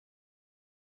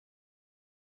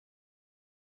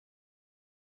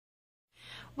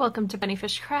Welcome to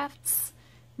BunniPhish Crafts.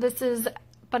 This is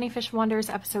BunniPhish Wonders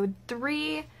episode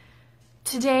 3.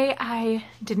 Today I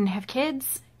didn't have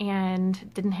kids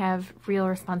and didn't have real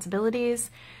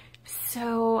responsibilities,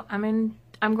 so I'm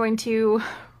going to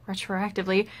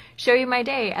retroactively show you my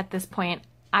day at this point.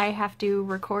 I have to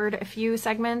record a few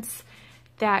segments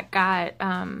that got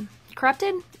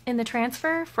corrupted in the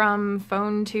transfer from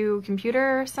phone to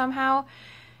computer somehow.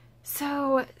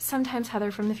 So sometimes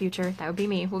Heather from the future, that would be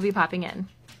me, will be popping in.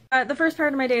 The first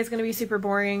part of my day is going to be super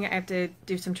boring. I have to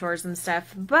do some chores and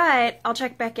stuff, but I'll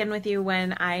check back in with you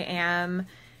when I am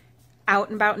out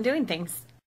and about and doing things.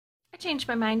 I changed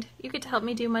my mind. You get to help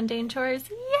me do mundane chores.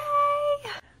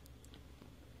 Yay!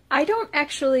 I don't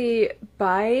actually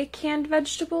buy canned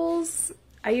vegetables.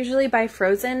 I usually buy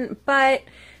frozen, but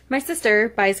my sister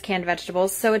buys canned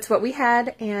vegetables, so it's what we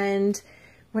had, and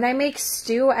when I make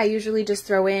stew, I usually just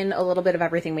throw in a little bit of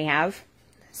everything we have.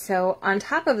 So on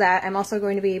top of that, I'm also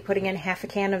going to be putting in half a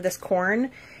can of this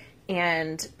corn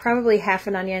and probably half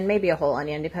an onion, maybe a whole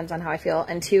onion, depends on how I feel,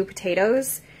 and 2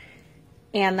 potatoes,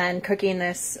 and then cooking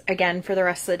this again for the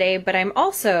rest of the day. But I'm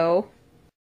also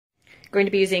going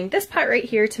to be using this pot right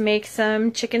here to make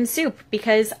some chicken soup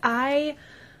because I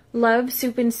love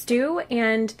soup and stew,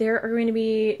 and there are going to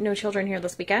be no children here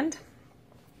this weekend.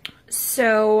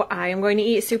 So I am going to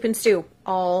eat soup and stew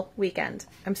all weekend.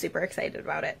 I'm super excited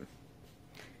about it.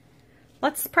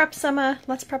 Let's prep some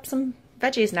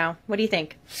veggies now. What do you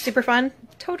think? Super fun?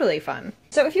 Totally fun.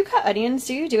 So if you cut onions,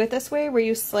 do you do it this way where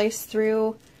you slice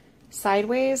through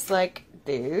sideways like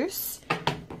this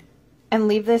and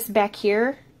leave this back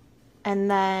here and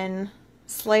then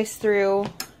slice through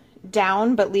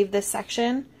down but leave this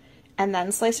section and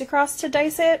then slice across to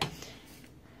dice it?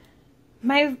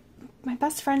 My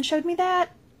best friend showed me that,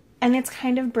 and it's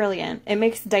kind of brilliant. It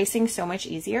makes dicing so much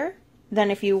easier than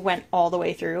if you went all the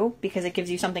way through because it gives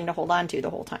you something to hold on to the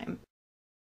whole time.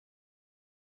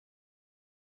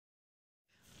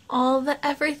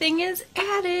 Everything is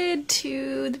added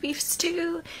to the beef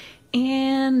stew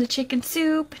and the chicken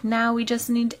soup. Now we just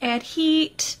need to add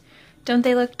heat. Don't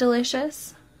they look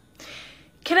delicious?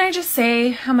 Can I just say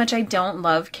how much I don't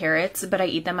love carrots, but I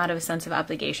eat them out of a sense of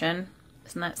obligation?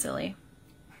 Isn't that silly?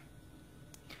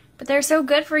 But they're so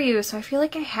good for you, so I feel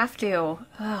like I have to.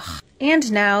 Ugh.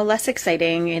 And now, less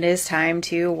exciting, it is time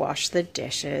to wash the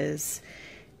dishes.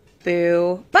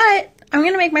 Boo. But I'm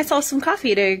going to make myself some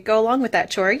coffee to go along with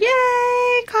that chore.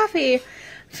 Yay! Coffee! I'm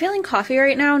feeling coffee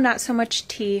right now, not so much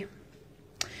tea.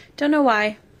 Don't know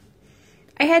why.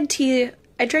 I had tea.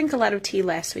 I drank a lot of tea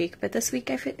last week, but this week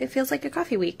it feels like a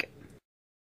coffee week.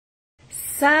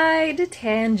 Side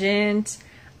tangent.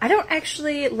 I don't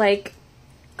actually like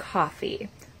coffee.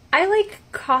 I like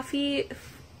coffee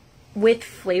with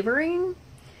flavoring.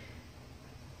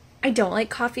 I don't like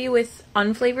coffee with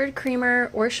unflavored creamer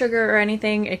or sugar or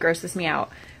anything. It grosses me out.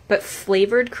 But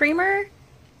flavored creamer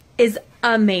is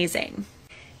amazing.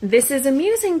 This is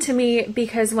amusing to me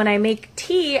because when I make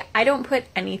tea, I don't put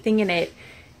anything in it.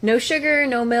 No sugar,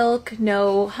 no milk,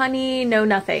 no honey, no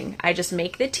nothing. I just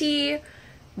make the tea,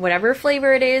 whatever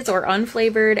flavor it is or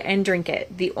unflavored, and drink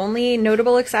it. The only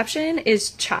notable exception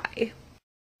is chai.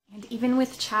 And even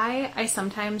with chai, I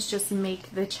sometimes just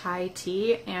make the chai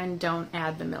tea and don't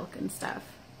add the milk and stuff.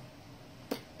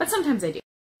 But sometimes I do.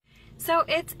 So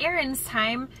it's errands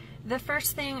time. The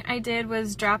first thing I did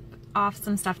was drop off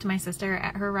some stuff to my sister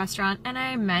at her restaurant, and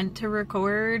I meant to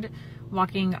record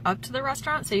walking up to the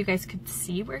restaurant so you guys could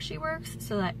see where she works,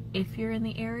 so that if you're in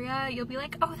the area, you'll be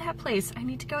like, oh, that place, I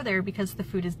need to go there because the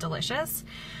food is delicious.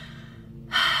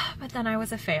 But then I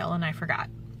was a fail and I forgot.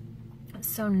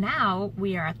 So now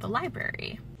we are at the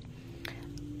library.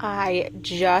 I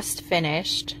just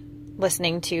finished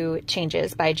listening to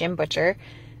Changes by Jim Butcher.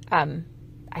 I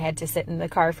had to sit in the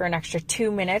car for an extra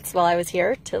 2 minutes while I was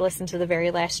here to listen to the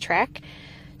very last track.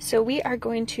 So we are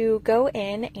going to go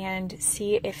in and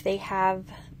see if they have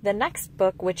the next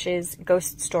book, which is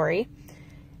Ghost Story,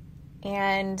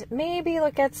 and maybe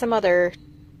look at some other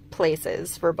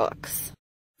places for books.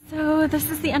 So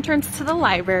this is the entrance to the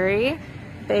library.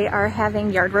 They are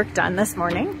having yard work done this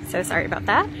morning, so sorry about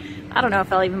that. I don't know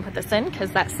if I'll even put this in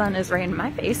because that sun is right in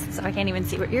my face, so I can't even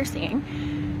see what you're seeing.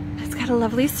 It's got a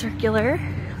lovely circular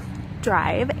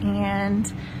drive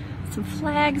and some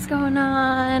flags going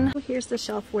on. Here's the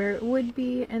shelf where it would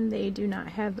be, and they do not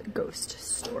have Ghost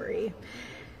Story.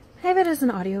 I have it as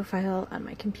an audio file on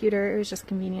my computer. It was just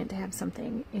convenient to have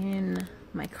something in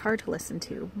my car to listen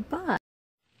to, but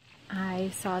I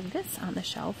saw this on the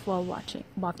shelf while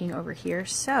walking over here,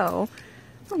 so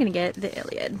I'm gonna get the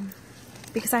Iliad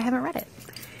because I haven't read it.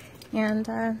 And,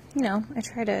 you know, I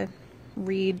try to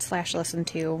read/listen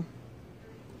to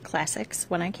classics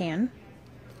when I can.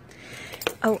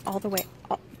 Oh,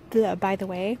 by the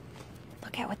way,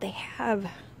 look at what they have.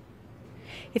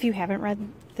 If you haven't read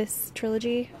this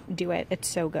trilogy, do it. It's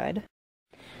so good.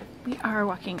 We are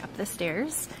walking up the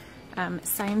stairs.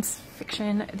 Science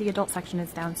fiction, the adult section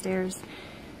is downstairs.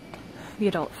 The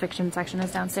adult fiction section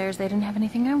is downstairs. They didn't have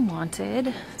anything I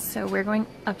wanted, so we're going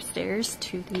upstairs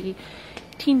to the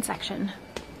teen section,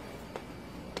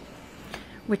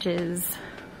 which is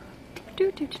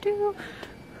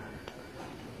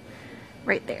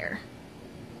right there.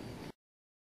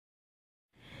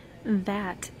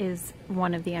 That is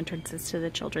one of the entrances to the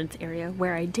children's area,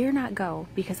 where I dare not go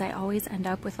because I always end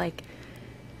up with like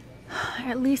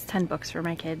at least 10 books for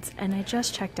my kids, and I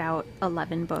just checked out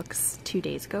 11 books 2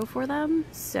 days ago for them,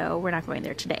 so we're not going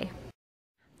there today.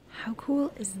 How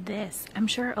cool is this? I'm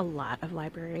sure a lot of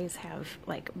libraries have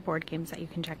like board games that you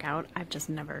can check out. I've just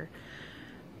never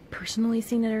personally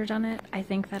seen it or done it. I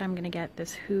think that I'm gonna get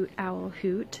this Hoot Owl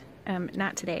Hoot,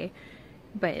 not today,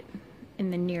 but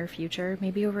in the near future,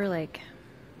 maybe over like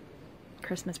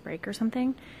Christmas break or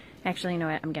something. Actually, you know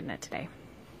what? I'm getting it today.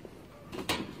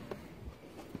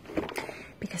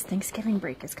 Because Thanksgiving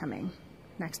break is coming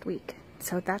next week.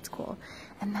 So that's cool.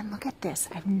 And then look at this.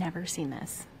 I've never seen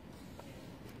this.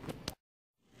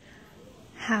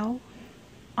 How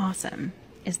awesome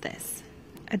is this?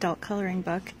 Adult coloring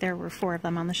book. There were 4 of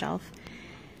them on the shelf.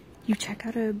 You check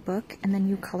out a book and then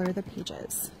you color the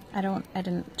pages. I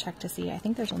didn't check to see. I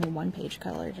think there's only 1 page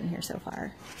colored in here so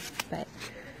far. But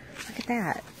look at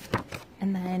that.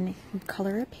 And then you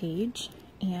color a page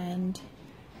and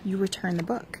you return the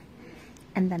book.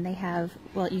 And then they have,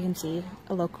 well, you can see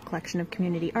a local collection of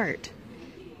community art.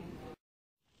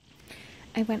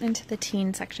 I went into the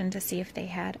teen section to see if they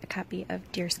had a copy of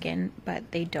Deerskin,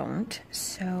 but they don't.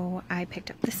 So I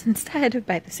picked up this instead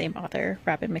by the same author,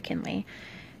 Robin McKinley.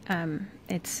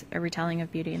 It's a retelling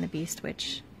of Beauty and the Beast,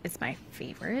 which is my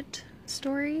favorite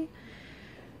story.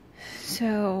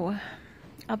 So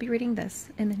I'll be reading this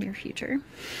in the near future.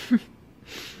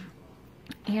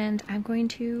 And I'm going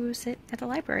to sit at the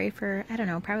library for, I don't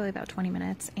know, probably about 20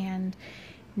 minutes and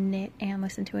knit and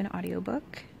listen to an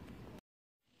audiobook.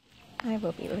 I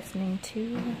will be listening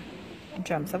to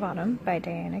Drums of Autumn by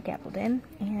Diana Gabaldon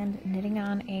and knitting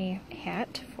on a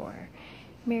hat for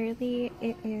Mary Lee.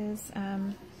 It is,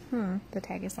 the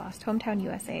tag is lost, Hometown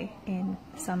USA in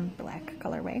some black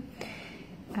colorway.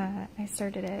 I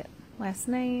started it last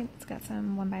night. It's got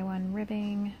some 1x1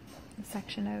 ribbing, a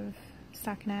section of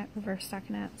stockinette, reverse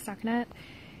stockinette,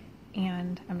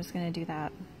 and I'm just going to do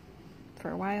that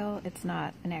for a while. It's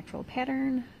not an actual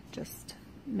pattern, just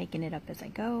making it up as I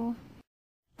go.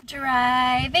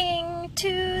 Driving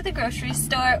to the grocery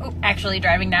store. Oh, actually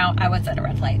driving now. I was at a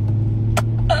red light.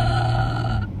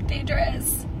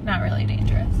 Dangerous. Not really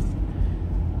dangerous,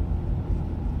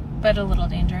 but a little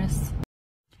dangerous.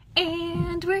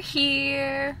 And we're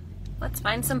here. Let's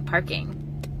find some parking.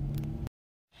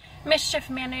 Mischief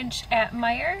managed at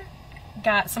Meijer.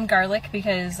 Got some garlic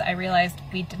because I realized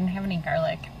we didn't have any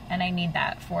garlic and I need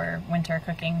that for winter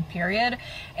cooking, period.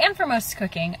 And for most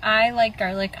cooking. I like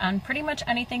garlic on pretty much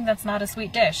anything that's not a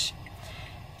sweet dish.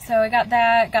 So I got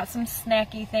that, got some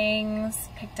snacky things,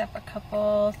 picked up a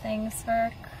couple things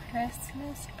for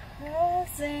Christmas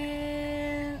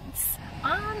presents.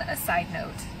 On a side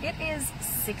note, it is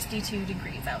 62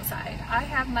 degrees outside. I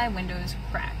have my windows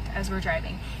cracked as we're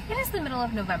driving. It is the middle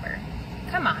of November.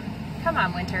 Come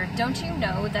on winter. Don't you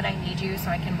know that I need you so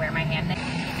I can wear my hand knit?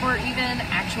 Or even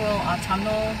actual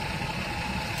autumnal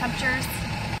temperatures?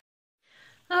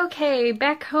 Okay,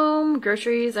 back home.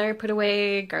 Groceries are put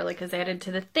away, garlic is added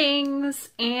to the things,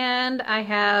 and I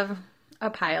have a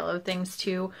pile of things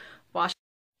to wash.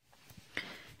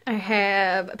 I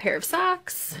have a pair of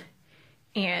socks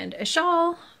and a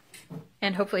shawl,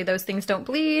 and hopefully those things don't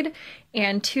bleed,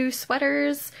 and 2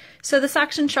 sweaters. So the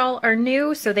socks and shawl are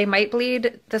new, so they might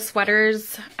bleed. The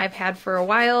sweaters I've had for a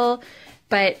while,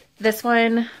 but this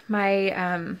one,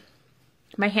 my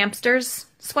hamster's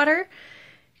sweater,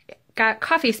 got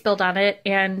coffee spilled on it,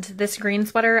 and this green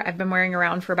sweater I've been wearing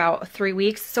around for about 3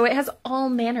 weeks, so it has all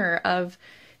manner of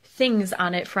things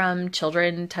on it, from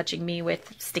children touching me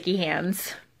with sticky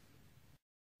hands.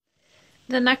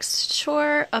 The next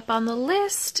chore up on the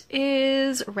list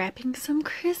is wrapping some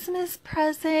Christmas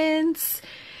presents.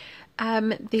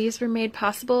 These were made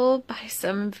possible by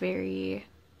some very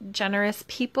generous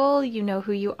people. You know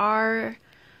who you are.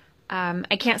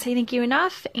 I can't say thank you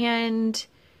enough, and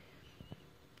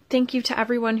thank you to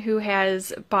everyone who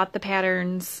has bought the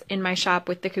patterns in my shop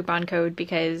with the coupon code,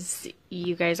 because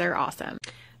you guys are awesome.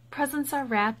 Presents are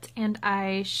wrapped, and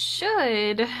I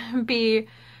should be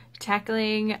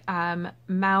tackling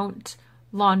Mount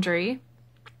Laundry,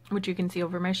 which you can see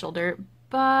over my shoulder,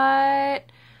 but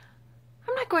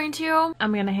I'm not going to.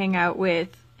 I'm gonna hang out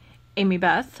with Amy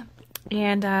Beth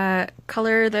and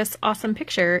color this awesome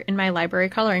picture in my library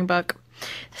coloring book.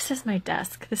 This is my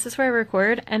desk. This is where I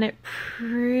record, and it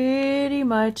pretty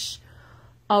much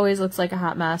always looks like a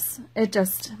hot mess. It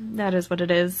just, that is what it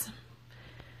is.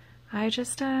 I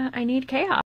need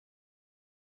chaos.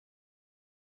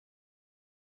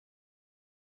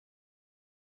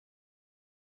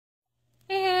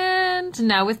 And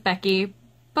now with Becky,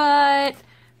 but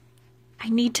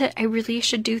I really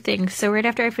should do things. So right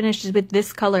after I finish with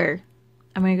this color,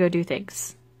 I'm gonna go do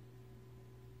things.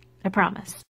 I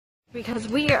promise. Because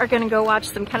we are gonna go watch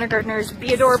some kindergartners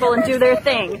be adorable and do their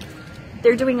thing.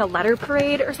 They're doing a letter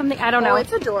parade or something. I don't know. Oh,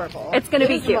 it's adorable. It's gonna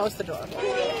be cute. Most adorable.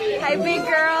 Hi, big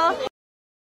girl.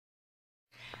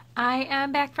 I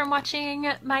am back from watching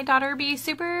my daughter be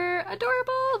super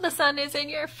adorable. The sun is in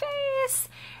your face.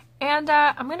 And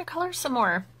I'm gonna color some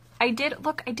more. I did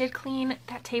clean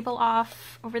that table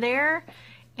off over there,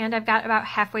 and I've got about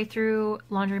halfway through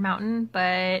Laundry Mountain,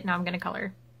 but now I'm gonna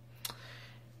color.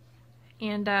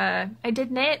 And I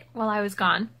did knit while I was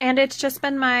gone. And it's just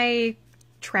been my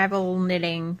travel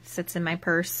knitting, sits in my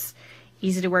purse,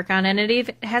 easy to work on. And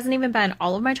it hasn't even been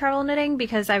all of my travel knitting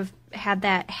because I've had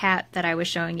that hat that I was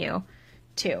showing you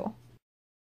too.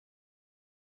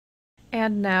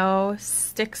 And now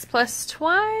sticks plus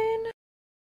twine.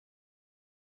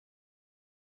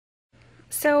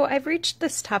 So I've reached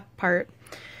this top part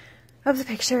of the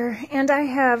picture and I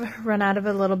have run out of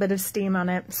a little bit of steam on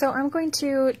it. So I'm going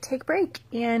to take a break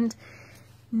and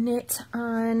knit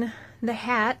on the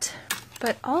hat,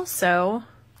 but also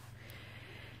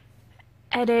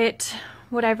edit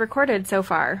what I've recorded so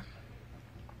far.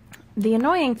 The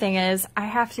annoying thing is I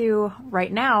have to,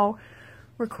 right now,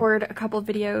 record a couple of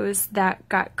videos that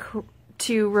got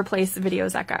to replace the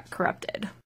videos that got corrupted.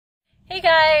 Hey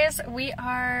guys, we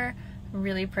are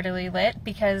really prettily lit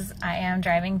because I am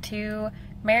driving to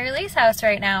Mary Lee's house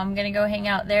right now. I'm gonna go hang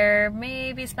out there,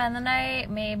 maybe spend the night,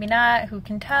 maybe not, who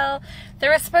can tell.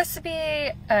 There was supposed to be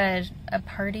a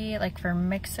party like for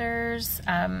mixers,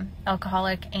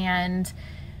 alcoholic and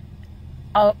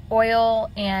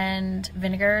oil and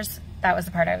vinegars. That was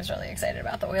the part I was really excited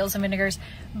about, the oils and vinegars,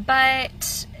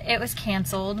 but it was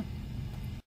canceled.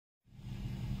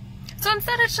 So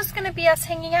instead it's just gonna be us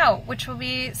hanging out, which will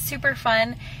be super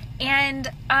fun. And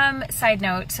side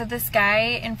note, so this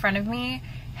guy in front of me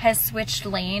has switched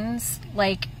lanes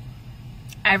like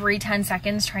every 10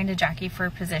 seconds trying to jockey for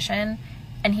position,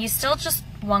 and he's still just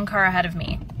one car ahead of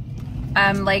me.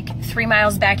 Like 3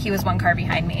 miles back he was one car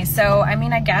behind me. So I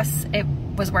mean, I guess it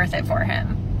was worth it for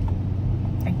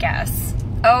him. I guess.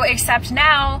 Oh, except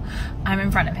now I'm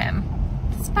in front of him.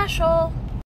 Special.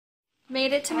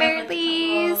 Made it to Mary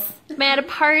Lee's. I'm at a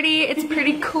party. It's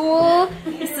pretty cool.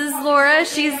 This is Laura.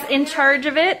 She's in charge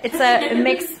of it. It's a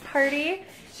mixed party.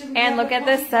 And look at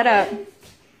this setup.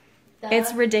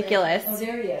 It's ridiculous. Oh,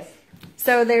 there he is.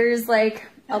 So there's like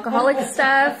alcoholic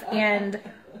stuff and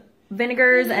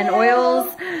vinegars and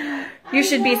oils. You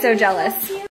should be so jealous.